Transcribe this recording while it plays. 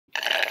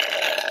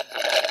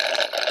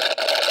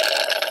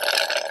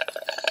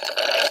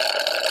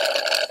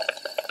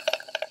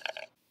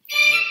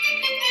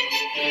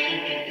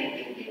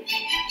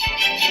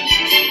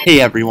Hey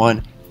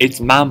everyone, it's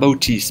Mambo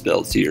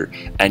T-Spills here,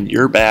 and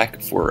you're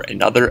back for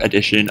another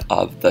edition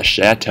of the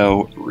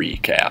Chateau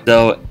Recap.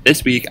 So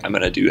this week I'm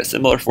going to do a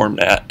similar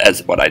format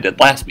as what I did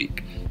last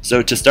week.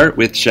 So to start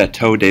with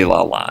Chateau de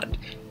Lalande.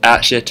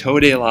 At Chateau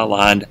de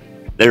Lalande,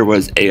 there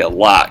was a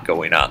lot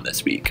going on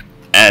this week.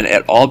 And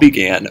it all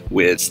began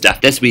with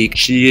Steph. This week,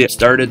 she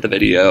started the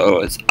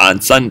videos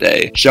on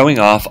Sunday showing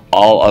off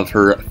all of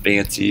her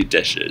fancy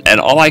dishes. And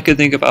all I could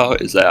think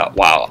about is that,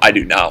 wow, I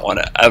do not want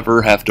to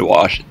ever have to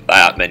wash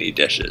that many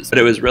dishes. But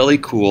it was really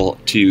cool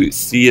to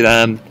see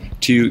them,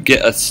 to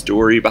get a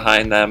story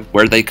behind them,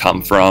 where they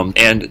come from,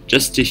 and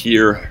just to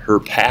hear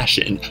her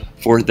passion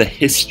for the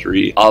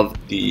history of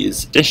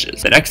these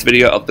dishes. The next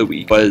video of the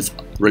week was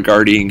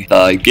regarding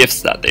the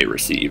gifts that they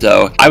received.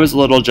 So I was a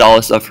little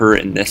jealous of her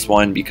in this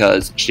one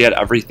because she had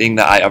everything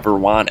that I ever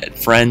wanted.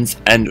 Friends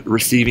and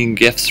receiving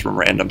gifts from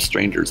random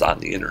strangers on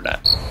the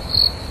internet.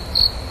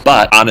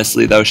 But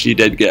honestly though, she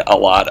did get a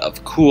lot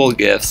of cool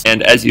gifts,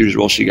 and as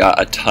usual she got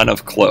a ton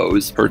of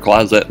clothes. Her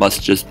closet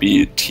must just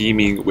be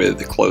teeming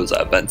with clothes that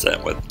have been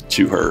sent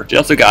to her. She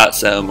also got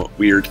some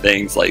weird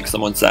things, like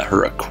someone sent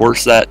her a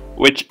corset,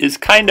 which is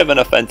kind of an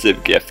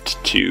offensive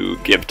gift to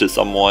give to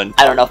someone.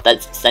 I don't know if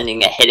that's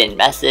sending a hidden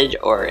message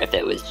or if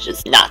it was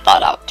just not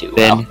thought out too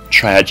well. Then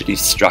tragedy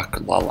struck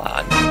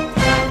Lalande.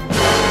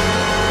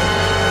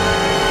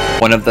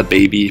 One of the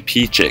baby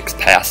pea chicks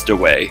passed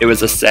away. It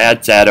was a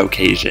sad, sad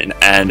occasion,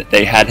 and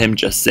they had him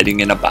just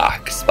sitting in a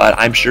box. But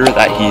I'm sure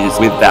that he's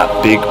with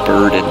that big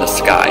bird in the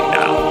sky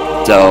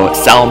now. So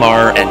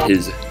Salmar and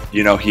his,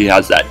 he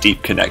has that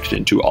deep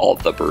connection to all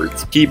of the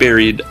birds. He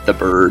buried the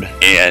bird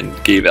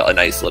and gave it a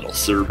nice little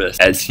service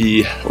as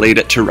he laid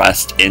it to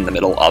rest in the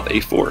middle of a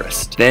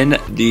forest. Then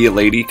the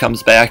lady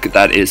comes back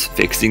that is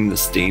fixing the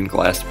stained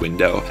glass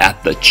window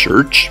at the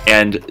church,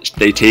 and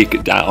they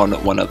take down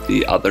one of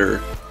the other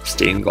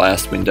stained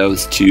glass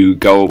windows to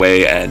go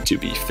away and to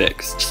be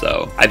fixed.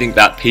 So I think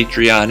that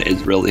Patreon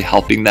is really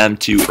helping them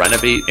to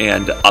renovate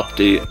and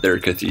update their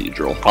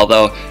cathedral.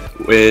 Although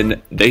when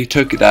they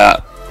took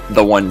the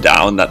one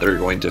down that they're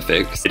going to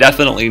fix, it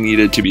definitely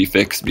needed to be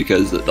fixed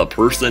because the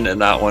person in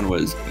that one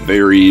was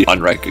very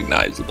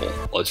unrecognizable.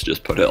 Let's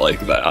just put it like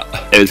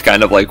that. It was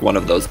kind of like one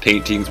of those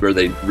paintings where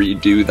they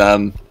redo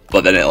them,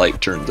 but then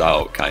it turns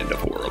out kind of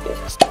horrible.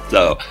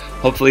 So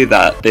hopefully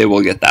that they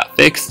will get that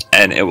fixed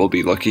and it will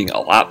be looking a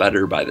lot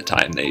better by the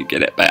time they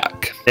get it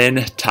back. Then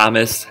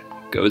Tomaz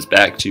goes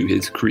back to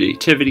his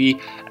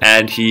creativity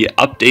and he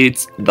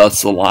updates the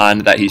salon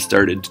that he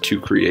started to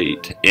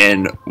create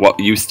in what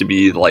used to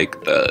be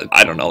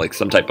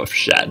some type of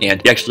shed.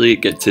 And he actually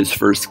gets his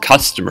first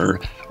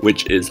customer,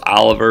 which is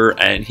Oliver,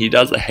 and he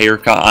does a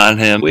haircut on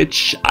him,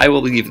 which I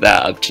will leave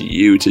that up to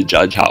you to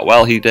judge how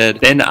well he did.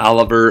 Then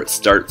Oliver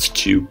starts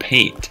to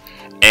paint.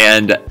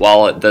 And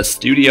while the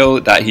studio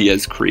that he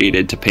has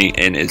created to paint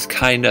in is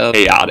kind of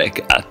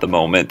chaotic at the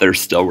moment, they're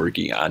still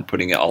working on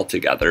putting it all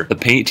together. The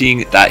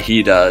painting that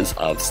he does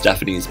of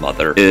Stephanie's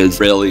mother is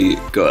really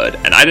good.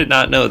 And I did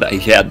not know that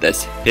he had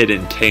this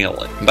hidden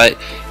talent, but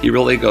he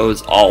really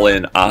goes all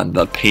in on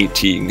the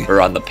painting, or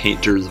on the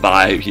painter's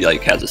vibe. He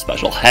has a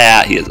special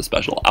hat, he has a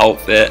special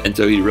outfit, and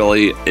so he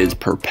really is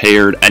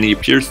prepared, and he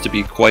appears to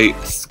be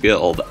quite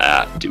skilled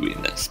at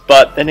doing this.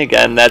 But then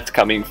again, that's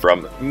coming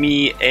from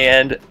me,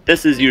 and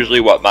this is usually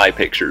what my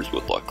pictures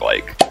would look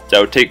like.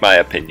 So take my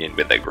opinion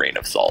with a grain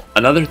of salt.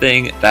 Another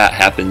thing that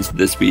happens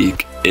this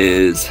week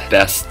is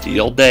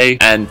Bastille Day,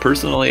 and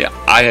personally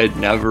I had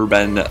never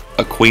been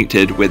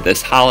acquainted with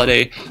this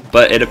holiday,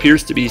 but it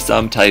appears to be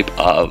some type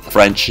of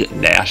French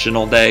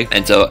national day,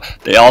 and so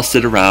they all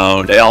sit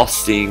around, they all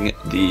sing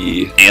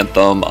the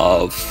anthem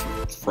of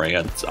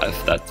France,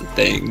 if that's a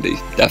thing. They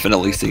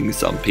definitely sing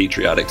some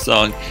patriotic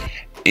song,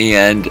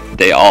 and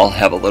they all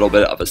have a little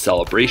bit of a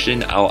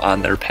celebration out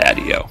on their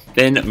patio.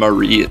 Then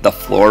Marie, the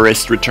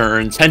florist,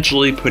 returns,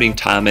 potentially putting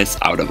Tomaz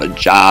out of a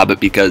job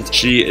because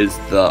she is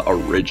the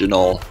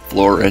original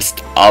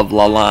florist of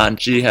Lalande.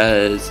 She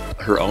has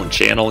her own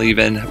channel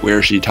even,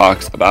 where she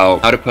talks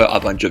about how to put a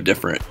bunch of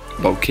different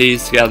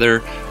bouquets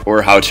together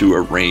or how to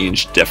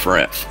arrange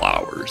different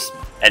flowers.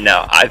 And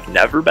now, I've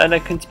never been a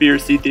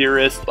conspiracy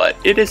theorist, but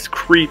it is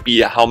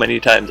creepy how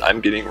many times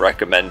I'm getting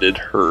recommended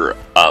her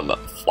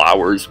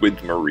Flowers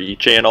with Marie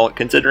channel,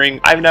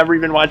 considering I've never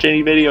even watched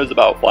any videos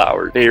about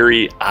flowers.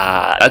 Very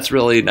odd. That's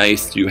really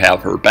nice to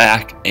have her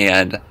back,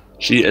 and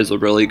she is a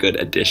really good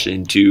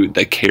addition to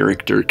the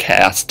character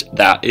cast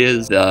that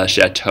is the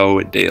Chateau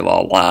de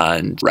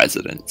Lalande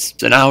residence.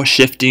 So now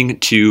shifting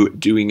to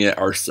Doing It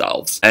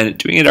Ourselves. And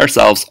Doing It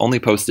Ourselves only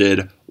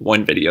posted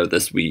one video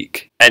this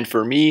week. And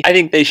for me, I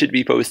think they should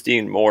be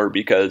posting more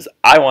because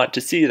I want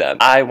to see them.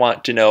 I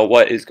want to know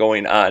what is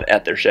going on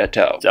at their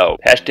chateau. So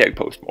hashtag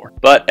post more.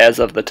 But as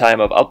of the time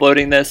of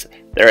uploading this,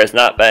 there has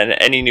not been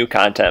any new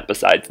content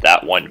besides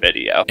that one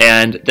video.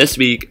 And this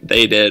week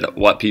they did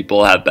what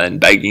people have been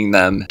begging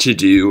them to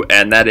do,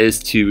 and that is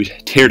to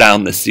tear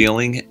down the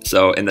ceiling.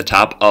 So in the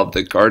top of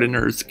the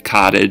Gardner's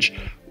cottage,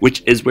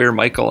 which is where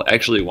Micheal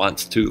actually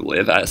wants to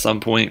live at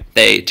some point,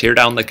 they tear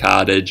down the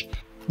cottage,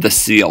 the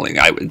ceiling.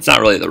 It's not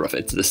really the roof,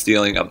 it's the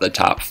ceiling of the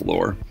top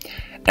floor.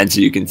 And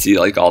so you can see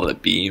like all the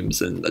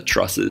beams and the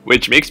trusses,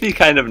 which makes me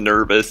kind of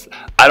nervous.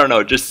 I don't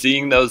know, just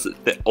seeing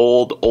the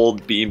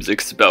old beams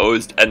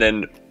exposed, and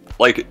then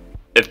like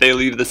if they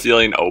leave the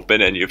ceiling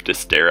open and you have to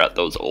stare at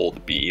those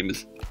old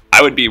beams,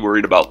 I would be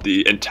worried about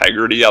the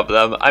integrity of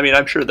them. I mean,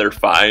 I'm sure they're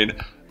fine,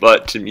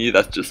 but to me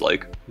that's just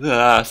like,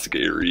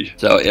 scary.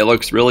 So it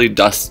looks really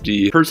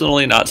dusty.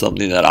 Personally, not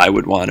something that I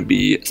would want to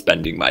be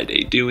spending my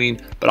day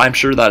doing, but I'm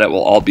sure that it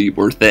will all be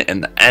worth it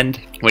in the end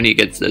when he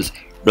gets this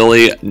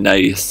really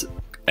nice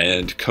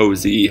and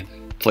cozy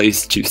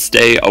place to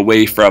stay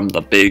away from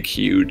the big,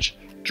 huge,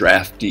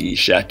 drafty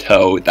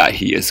chateau that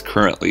he is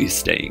currently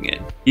staying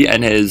in. He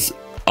and his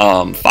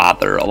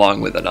father,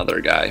 along with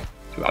another guy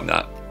who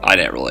I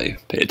didn't really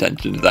pay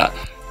attention to that,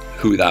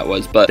 who that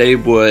was, but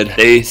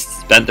they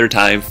spent their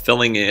time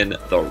filling in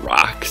the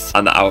rocks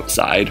on the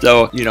outside.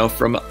 So, you know,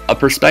 from a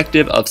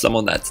perspective of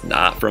someone that's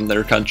not from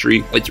their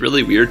country, it's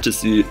really weird to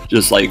see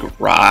just like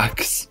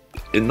rocks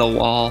in the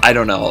wall. I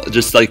don't know,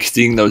 just like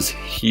seeing those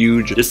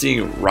huge, just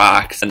seeing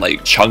rocks and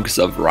like chunks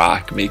of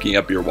rock making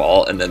up your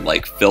wall and then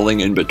like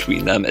filling in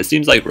between them. It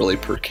seems like really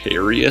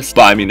precarious,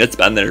 but I mean, it's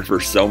been there for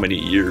so many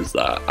years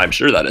that I'm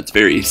sure that it's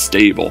very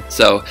stable.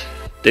 So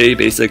they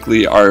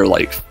basically are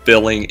like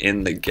filling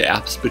in the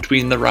gaps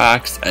between the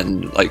rocks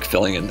and like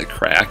filling in the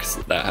cracks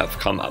that have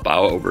come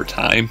about over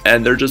time.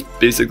 And they're just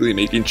basically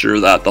making sure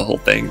that the whole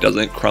thing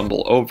doesn't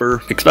crumble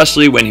over,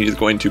 especially when he's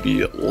going to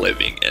be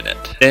living in it.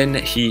 Then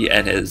he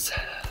and his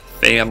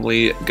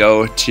family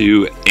go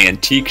to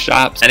antique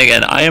shops. And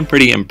again, I am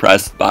pretty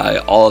impressed by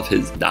all of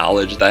his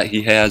knowledge that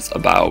he has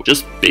about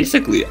just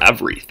basically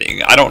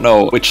everything. I don't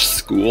know which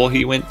school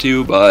he went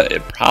to, but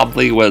it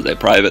probably was a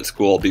private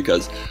school,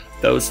 because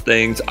those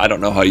things, I don't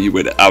know how you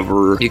would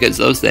ever,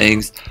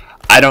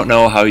 I don't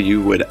know how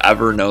you would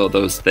ever know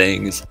those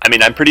things. I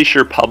mean, I'm pretty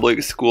sure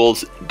public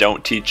schools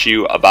don't teach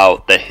you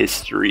about the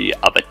history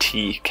of a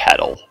tea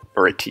kettle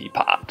or a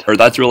teapot. Or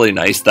that's really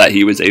nice that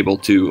he was able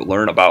to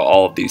learn about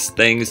all of these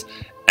things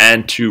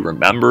and to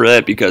remember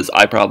it, because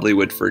I probably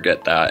would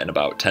forget that in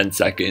about 10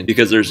 seconds,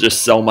 because there's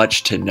just so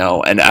much to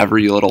know, and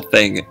every little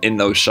thing in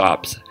those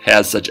shops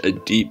has such a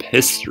deep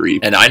history,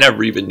 and I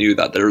never even knew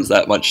that there was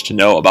that much to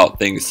know about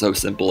things so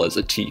simple as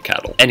a tea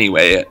kettle.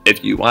 Anyway,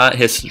 if you want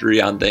history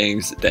on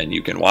things, then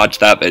you can watch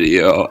that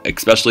video,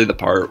 especially the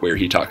part where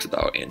he talks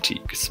about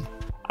antiques.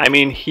 I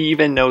mean, he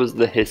even knows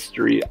the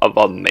history of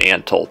a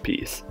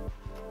mantelpiece.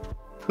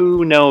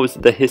 Who knows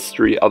the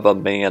history of a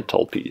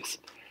mantelpiece?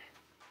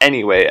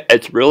 Anyway,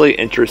 it's really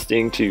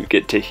interesting to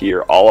get to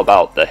hear all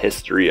about the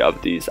history of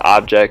these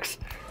objects,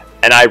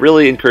 and I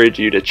really encourage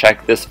you to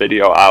check this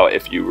video out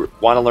if you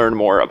want to learn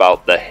more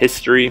about the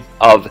history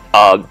of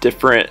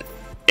different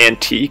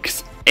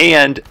antiques,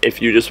 and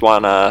if you just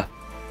want to,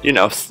 you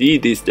know, see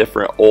these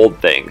different old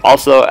things.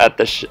 Also, at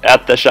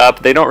the shop,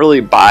 they don't really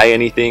buy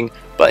anything,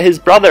 but his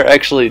brother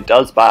actually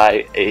does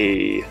buy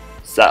a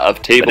set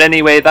of tables. But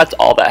anyway, that's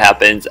all that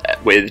happens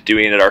with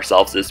Doing It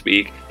Ourselves this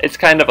week. It's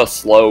kind of a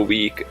slow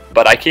week,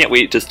 but I can't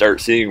wait to start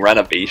seeing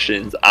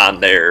renovations on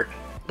their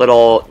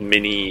little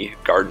mini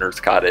Gardner's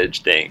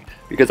cottage thing,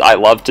 because I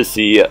love to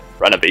see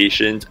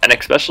renovations, and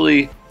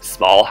especially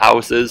small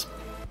houses,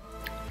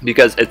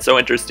 because it's so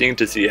interesting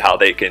to see how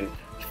they can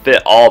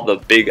fit all the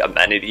big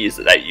amenities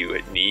that you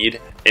would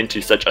need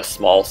into such a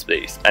small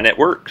space, and it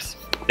works.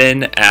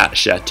 Then at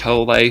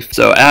Chateau Life.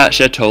 So at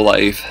Chateau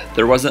Life,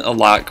 there wasn't a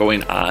lot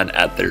going on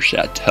at their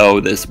chateau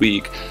this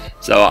week,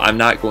 so I'm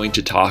not going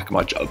to talk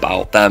much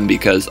about them,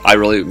 because I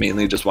really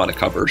mainly just want to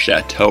cover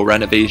chateau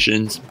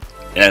renovations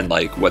and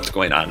like what's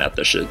going on at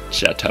the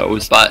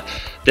chateaus. But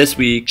this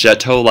week,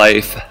 Chateau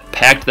Life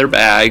packed their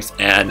bags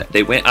and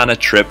they went on a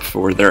trip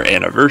for their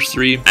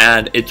anniversary,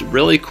 and it's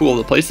really cool.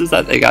 The places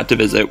that they got to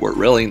visit were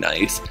really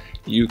nice.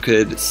 You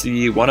could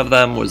see one of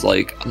them was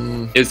like,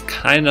 is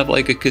kind of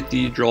like a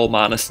cathedral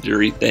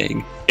monastery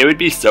thing. It would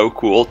be so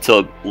cool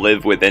to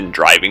live within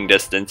driving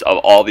distance of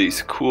all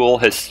these cool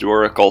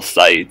historical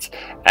sites.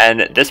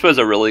 And this was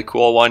a really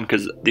cool one,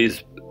 because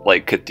these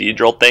like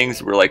cathedral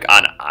things were like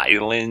on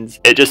islands.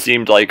 It just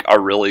seemed like a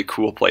really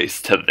cool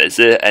place to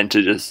visit, and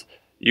to just,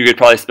 you could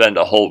probably spend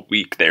a whole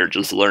week there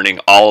just learning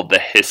all of the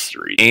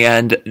history.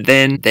 And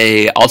then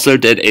they also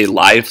did a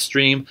live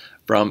stream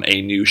from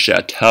a new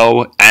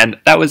chateau, and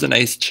that was a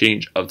nice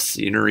change of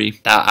scenery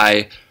that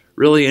I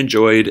really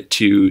enjoyed,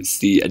 to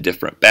see a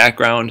different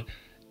background.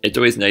 It's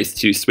always nice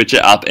to switch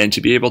it up and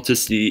to be able to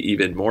see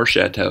even more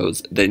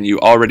chateaus than you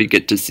already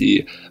get to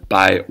see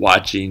by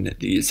watching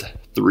these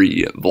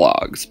 3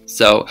 vlogs.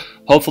 So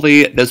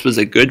hopefully this was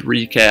a good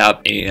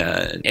recap,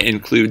 and it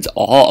includes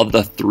all of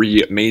the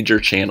 3 major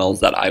channels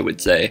that I would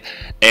say.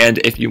 And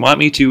if you want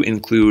me to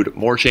include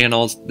more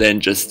channels, then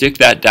just stick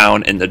that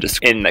down in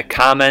the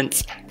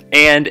comments.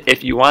 And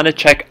if you want to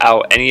check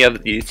out any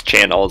of these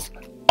channels,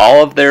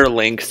 all of their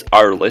links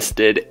are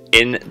listed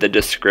in the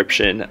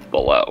description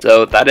below.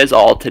 So that is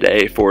all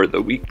today for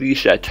the weekly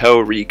Chateau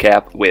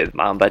recap with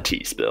Mamba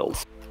Tea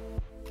Spills.